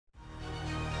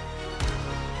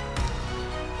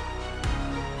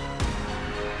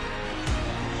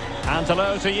And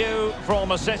hello to you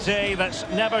from a city that's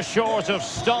never short of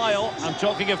style. I'm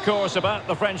talking, of course, about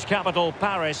the French capital,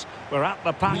 Paris. We're at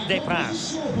the Parc des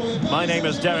Princes. My name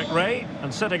is Derek Ray,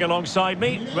 and sitting alongside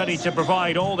me, ready to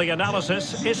provide all the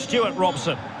analysis, is Stuart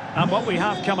Robson. And what we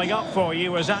have coming up for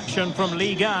you is action from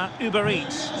Ligue 1 Uber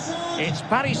Eats. It's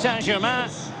Paris Saint-Germain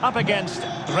up against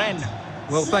Rennes.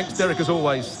 Well, thanks, Derek, as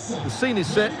always. The scene is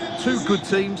set, two good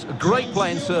teams, a great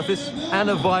playing surface and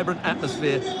a vibrant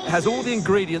atmosphere. It has all the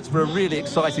ingredients for a really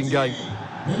exciting game.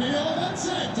 Le numéro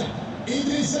 27,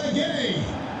 Idrissa Gueye.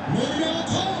 Le numéro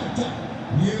 30,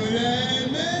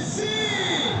 Lionel Messi.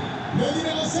 Le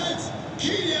numéro 7,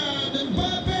 Kylian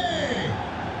Mbappé.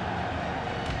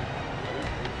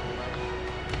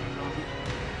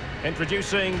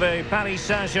 Introducing the Paris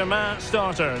Saint-Germain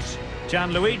starters.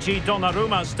 Gianluigi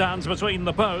Donnarumma stands between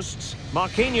the posts.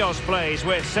 Marquinhos plays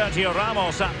with Sergio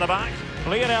Ramos at the back.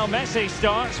 Lionel Messi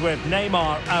starts with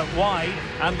Neymar out wide.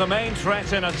 And the main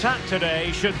threat in attack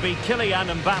today should be Kylian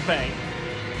Mbappé.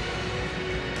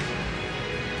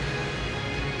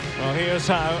 Well, here's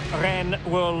how Rennes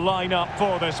will line up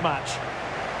for this match.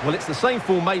 Well, it's the same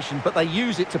formation, but they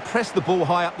use it to press the ball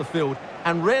high up the field,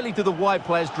 and rarely do the wide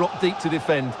players drop deep to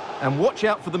defend. And watch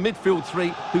out for the midfield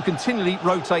three, who continually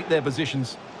rotate their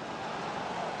positions.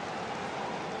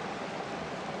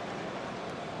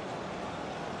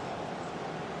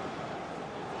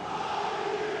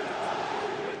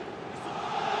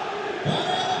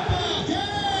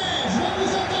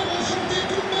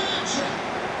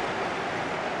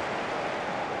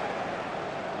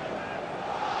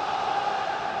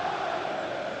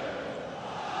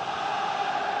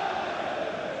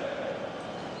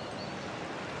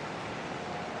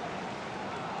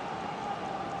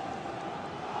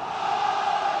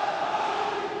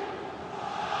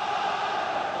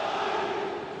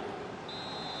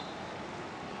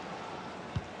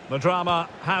 The drama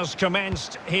has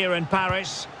commenced here in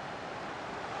Paris.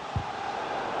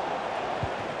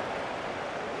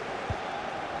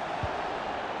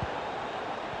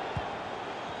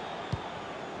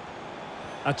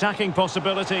 Attacking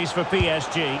possibilities for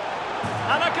PSG.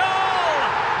 And a goal!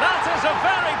 That is a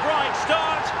very bright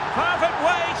start. Perfect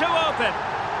way to open.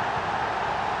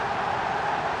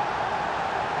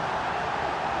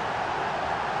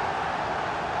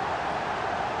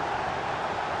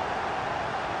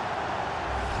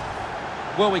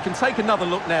 Well, we can take another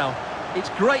look now. It's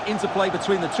great interplay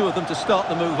between the two of them to start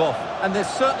the move off. And there's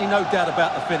certainly no doubt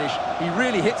about the finish. He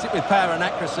really hits it with power and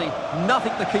accuracy.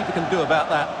 Nothing the keeper can do about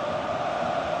that.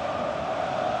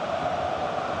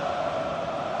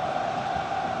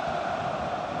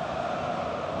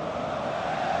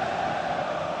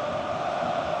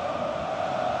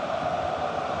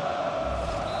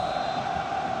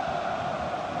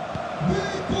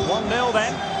 One 0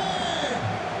 then.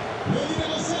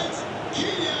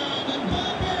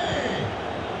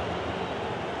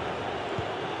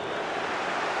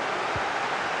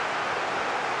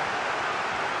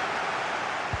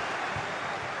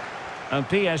 And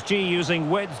PSG using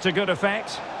width to good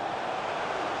effect.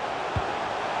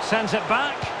 Sends it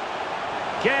back.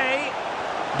 Gay.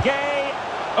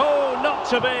 Oh, not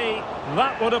to be.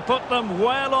 That would have put them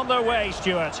well on their way,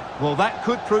 Stuart. Well, that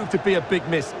could prove to be a big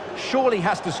miss. Surely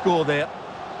has to score there.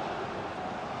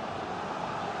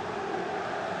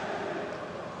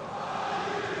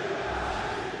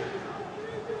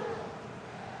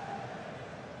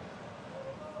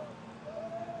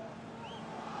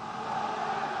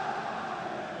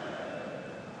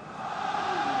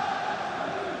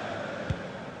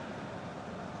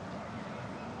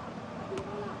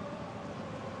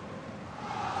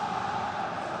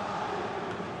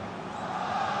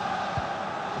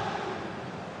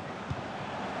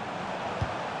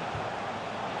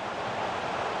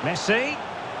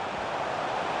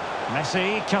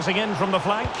 Messi cutting in from the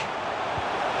flank.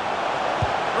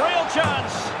 Real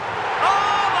chance.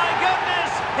 Oh my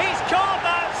goodness, he's caught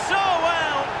that so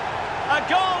well. A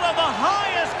goal of the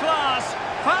highest class.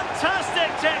 Fantastic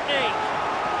technique.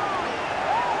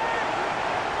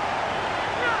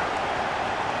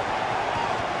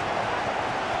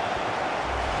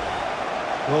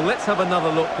 Well, let's have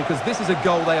another look, because this is a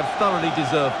goal they have thoroughly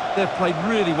deserved. They've played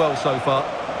really well so far.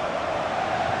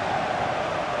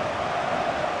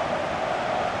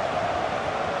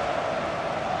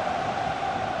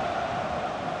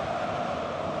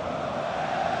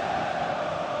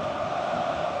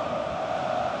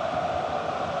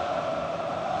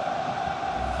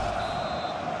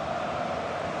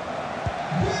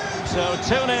 So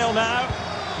 2-0 now.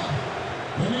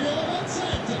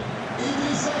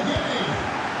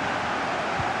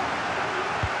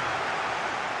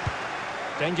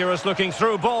 Dangerous looking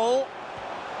through ball.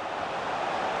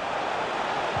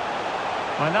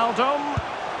 Wijnaldum.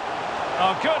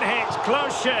 Oh, good hit,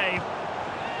 close shave.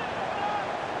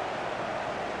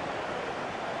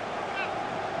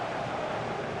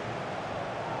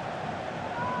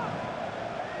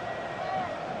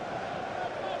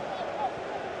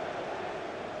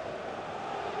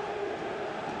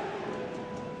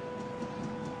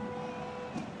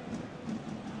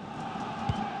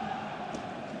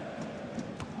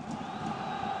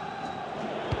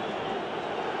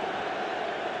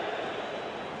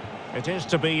 It is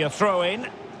to be a throw-in.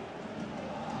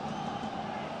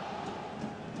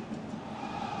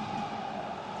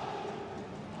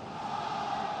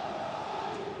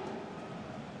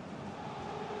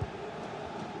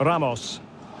 Ramos.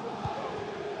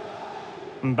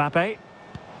 Mbappe.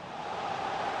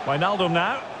 Wijnaldum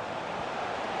now.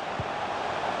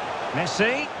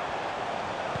 Messi.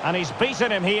 And he's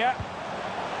beaten him here.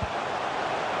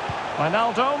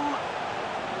 Wijnaldum.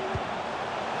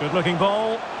 Good-looking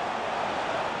ball.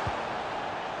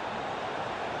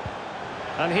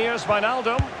 And here's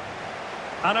Wijnaldum.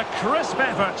 And a crisp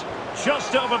effort,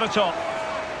 just over the top.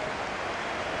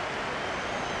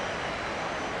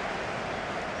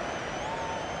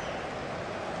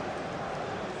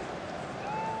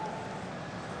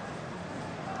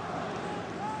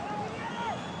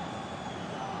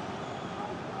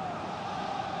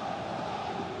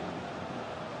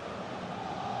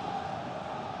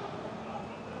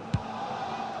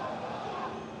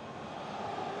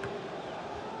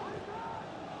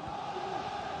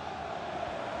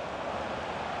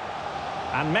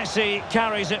 And Messi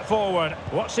carries it forward.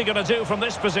 What's he going to do from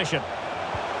this position?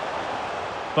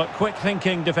 But quick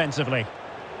thinking defensively.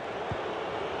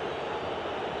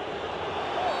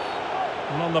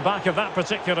 And on the back of that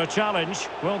particular challenge,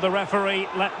 will the referee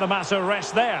let the matter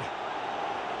rest there?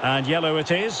 And yellow it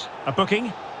is. A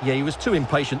booking. Yeah, he was too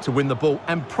impatient to win the ball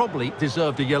and probably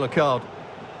deserved a yellow card.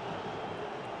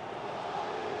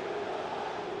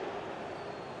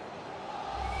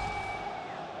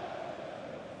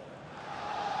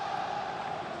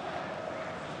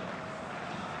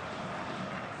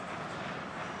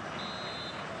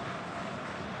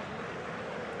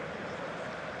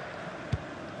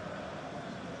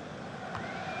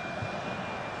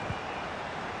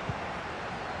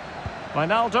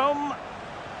 Wijnaldum.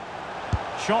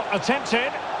 Shot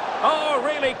attempted. Oh,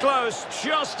 really close.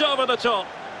 Just over the top.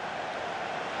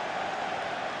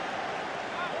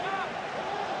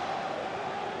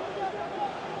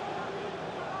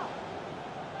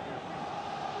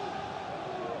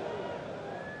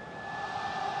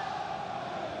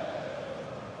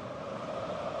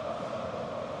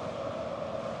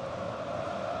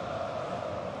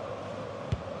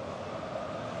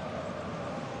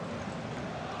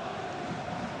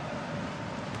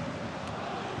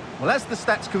 Well, as the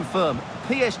stats confirm,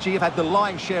 PSG have had the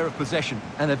lion's share of possession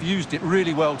and have used it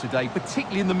really well today,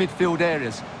 particularly in the midfield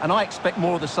areas. And I expect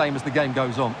more of the same as the game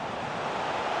goes on.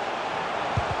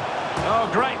 Oh,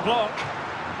 great block.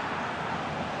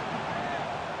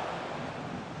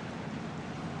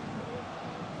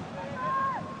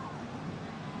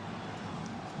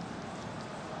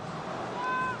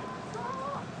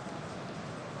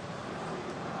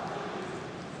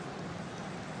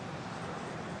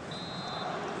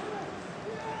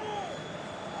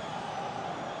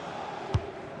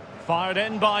 Fired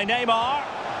in by Neymar.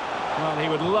 Well, he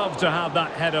would love to have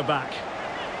that header back.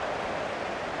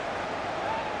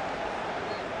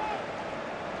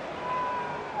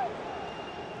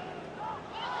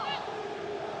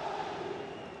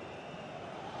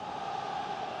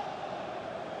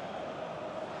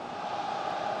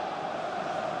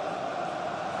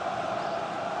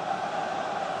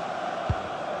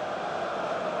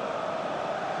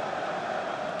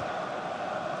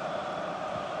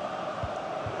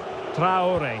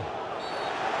 Traore.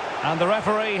 And the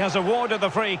referee has awarded the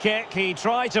free kick. He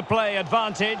tried to play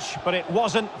advantage, but it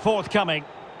wasn't forthcoming.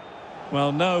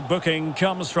 Well, no booking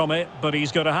comes from it, but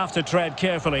he's going to have to tread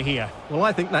carefully here. Well,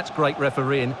 I think that's great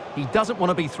refereeing. He doesn't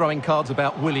want to be throwing cards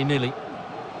about willy-nilly.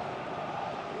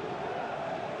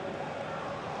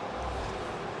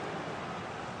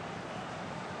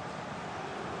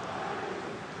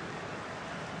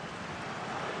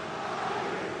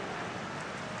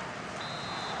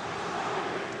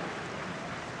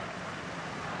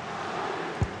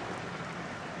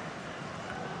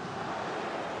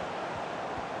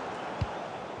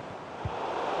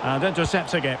 And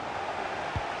intercepting it.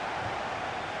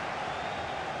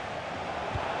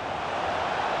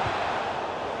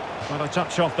 Well, a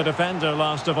touch off the defender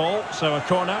last of all, so a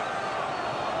corner.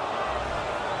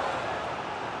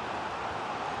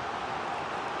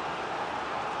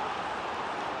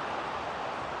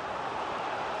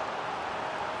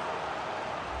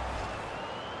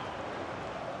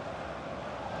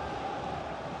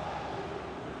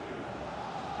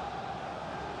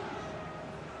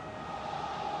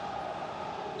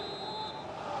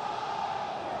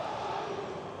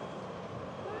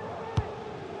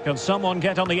 Can someone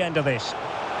get on the end of this?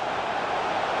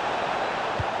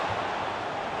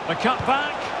 The cut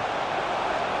back.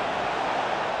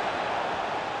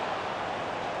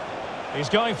 He's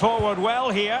going forward well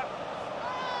here.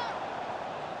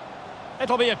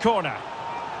 It'll be a corner.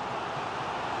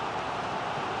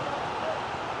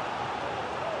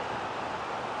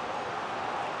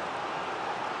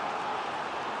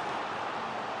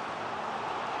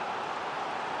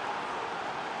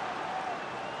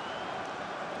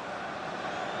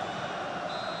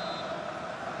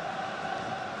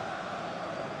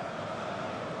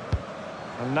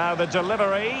 And now the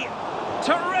delivery.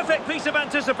 Terrific piece of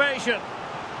anticipation.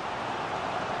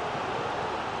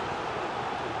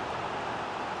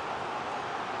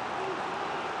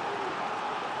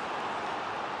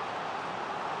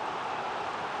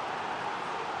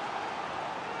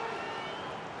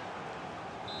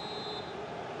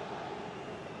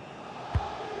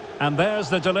 And there's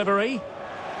the delivery.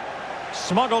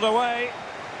 Smuggled away.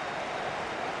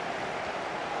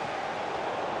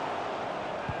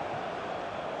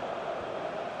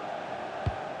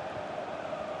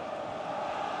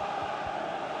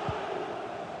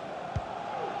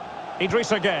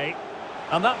 Idrissa Gueye.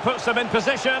 And that puts them in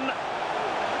position.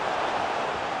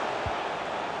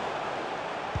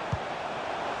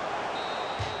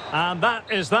 And that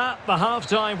is that, the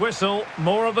half-time whistle.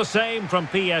 More of the same from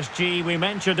PSG. We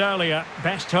mentioned earlier,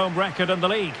 best home record in the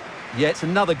league. Yeah, it's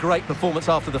another great performance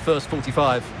after the first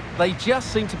 45. They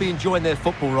just seem to be enjoying their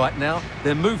football right now.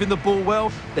 They're moving the ball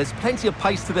well, there's plenty of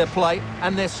pace to their play,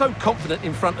 and they're so confident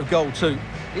in front of goal too.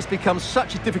 It's become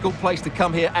such a difficult place to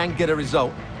come here and get a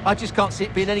result. I just can't see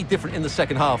it being any different in the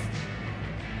second half.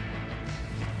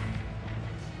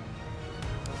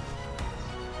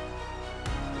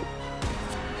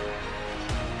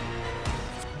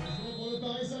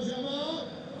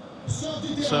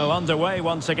 So underway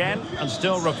once again, and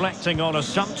still reflecting on a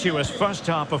sumptuous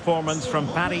first-half performance from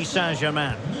Paris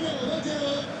Saint-Germain.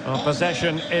 Well,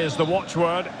 possession is the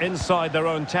watchword inside their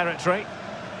own territory.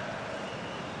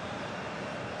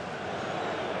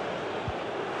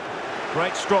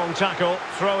 Great strong tackle,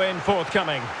 throw-in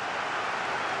forthcoming.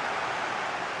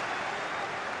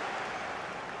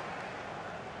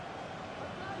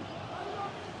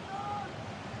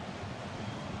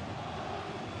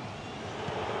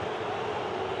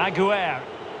 Aguero.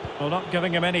 Well, not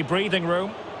giving him any breathing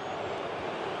room.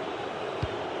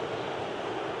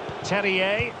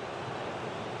 Terrier.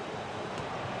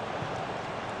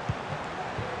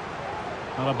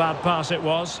 Not a bad pass it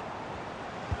was.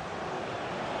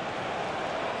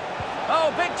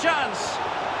 Oh, big chance!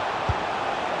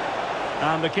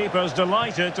 And the keeper's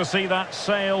delighted to see that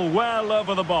sail well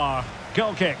over the bar.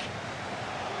 Goal kick.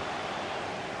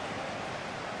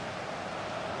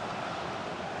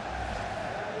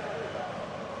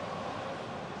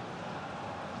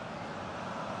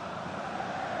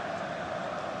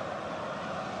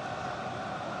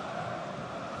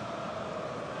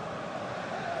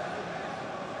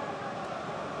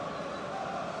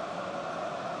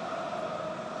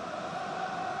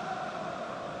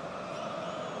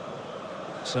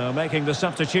 So making the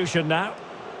substitution now.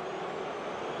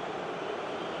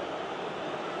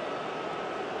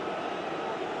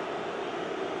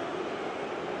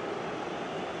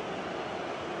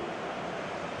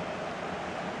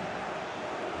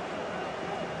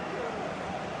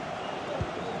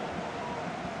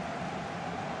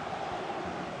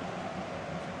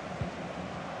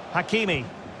 Hakimi.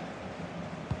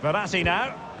 Verratti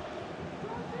now.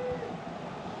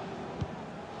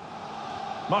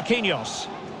 Marquinhos.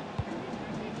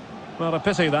 Well, a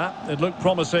pity that. It looked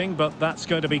promising, but that's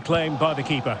going to be claimed by the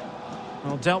keeper.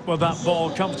 Well, dealt with that ball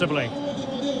comfortably.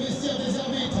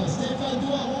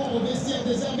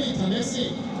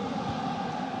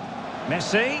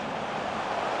 Messi.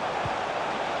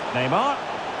 Neymar.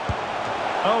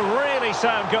 Oh, really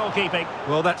sound goalkeeping.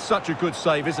 Well, that's such a good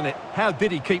save, isn't it? How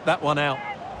did he keep that one out?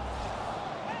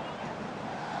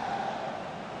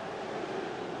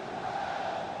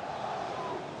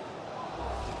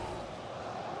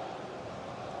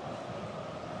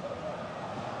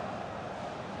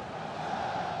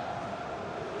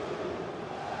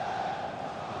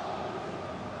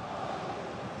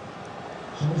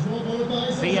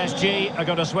 PSG are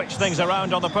going to switch things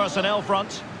around on the personnel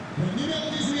front.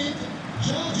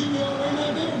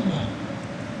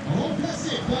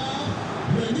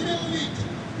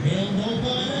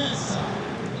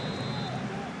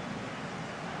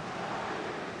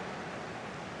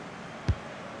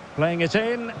 Playing it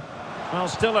in. Well,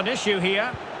 still an issue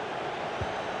here.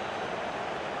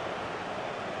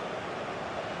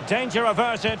 Danger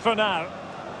averted for now.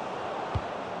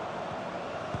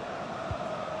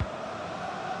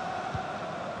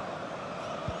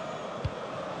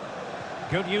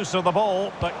 Good use of the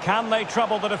ball, but can they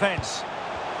trouble the defence?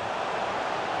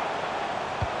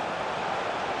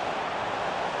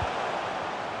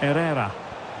 Herrera.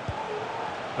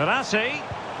 Verratti.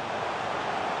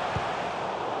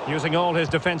 Using all his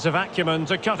defensive acumen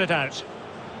to cut it out.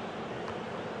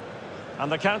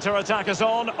 And the counter-attack is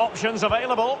on, options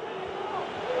available.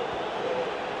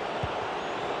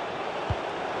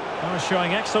 Oh,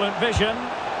 showing excellent vision.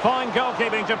 Fine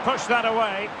goalkeeping to push that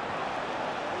away.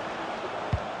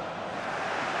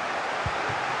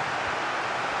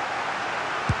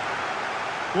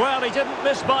 Well, he didn't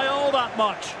miss by all that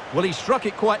much. Well, he struck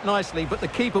it quite nicely, but the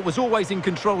keeper was always in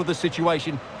control of the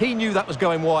situation. He knew that was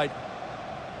going wide.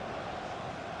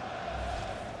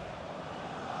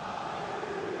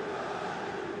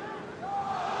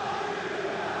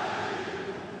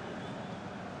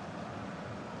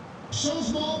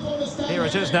 Here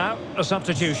it is now, a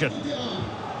substitution.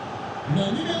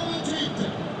 Le numéro 28,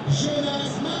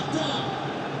 Jonas Martin.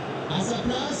 À sa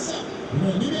place,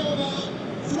 le numéro 20,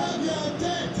 Flavien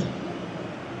Tête.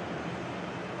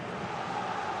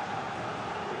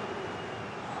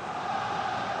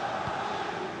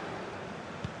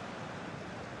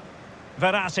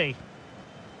 Verratti.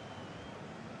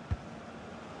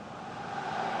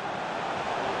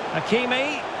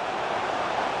 Hakimi.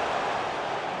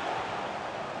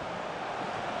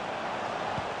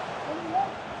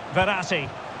 Verratti.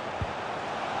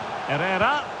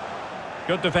 Herrera.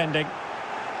 Good defending.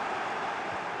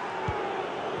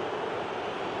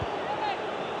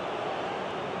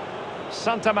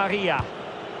 Santa Maria.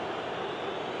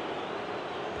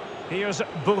 Here's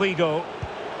Burigo.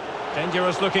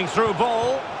 Dangerous looking through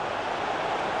ball.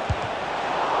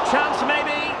 Chance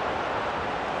maybe.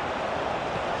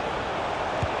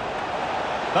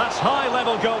 That's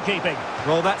high-level goalkeeping.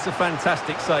 Well, that's a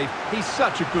fantastic save. He's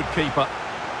such a good keeper.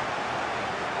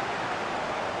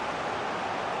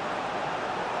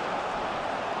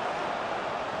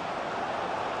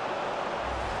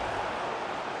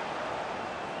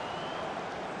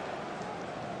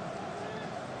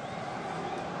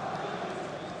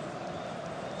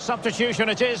 Substitution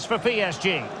it is for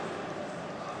PSG.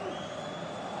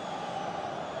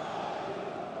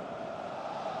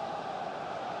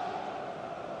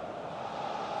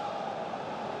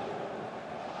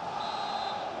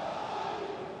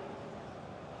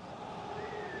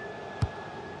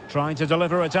 Trying to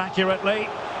deliver it accurately.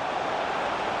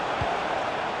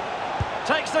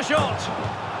 Takes the shot.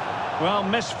 Well,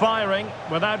 misfiring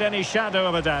without any shadow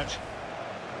of a doubt.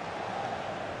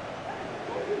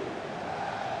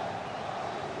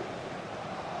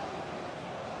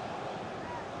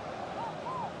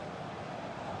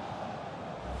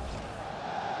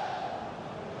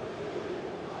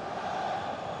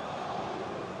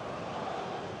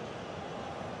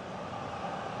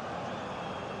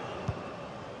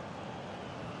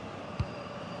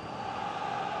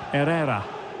 Herrera.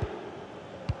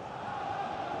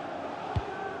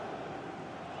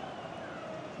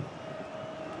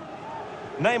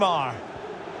 Neymar.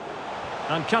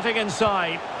 And cutting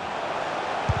inside.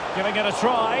 Giving it a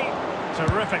try.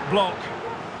 Terrific block.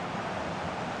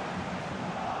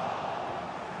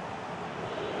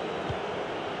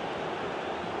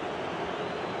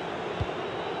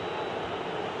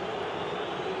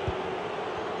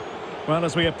 Well,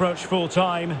 as we approach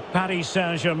full-time, Paris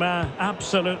Saint-Germain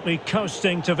absolutely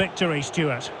coasting to victory,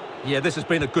 Stuart. Yeah, this has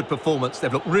been a good performance.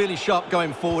 They've looked really sharp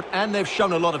going forward, and they've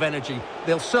shown a lot of energy.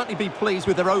 They'll certainly be pleased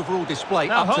with their overall display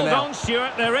Now, up to now. hold on,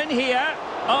 Stuart. They're in here.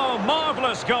 Oh,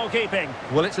 marvellous goalkeeping.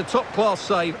 Well, it's a top-class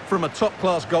save from a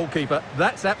top-class goalkeeper.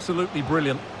 That's absolutely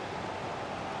brilliant.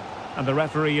 And the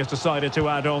referee has decided to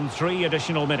add on 3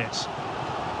 additional minutes.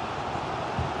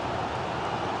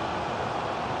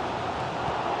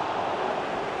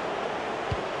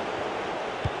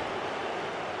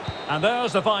 And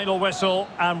there's the final whistle,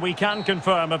 and we can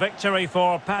confirm a victory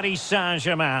for Paris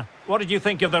Saint-Germain. What did you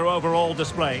think of their overall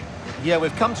display? Yeah,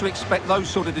 we've come to expect those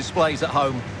sort of displays at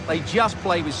home. They just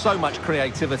play with so much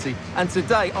creativity. And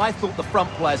today, I thought the front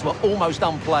players were almost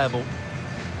unplayable.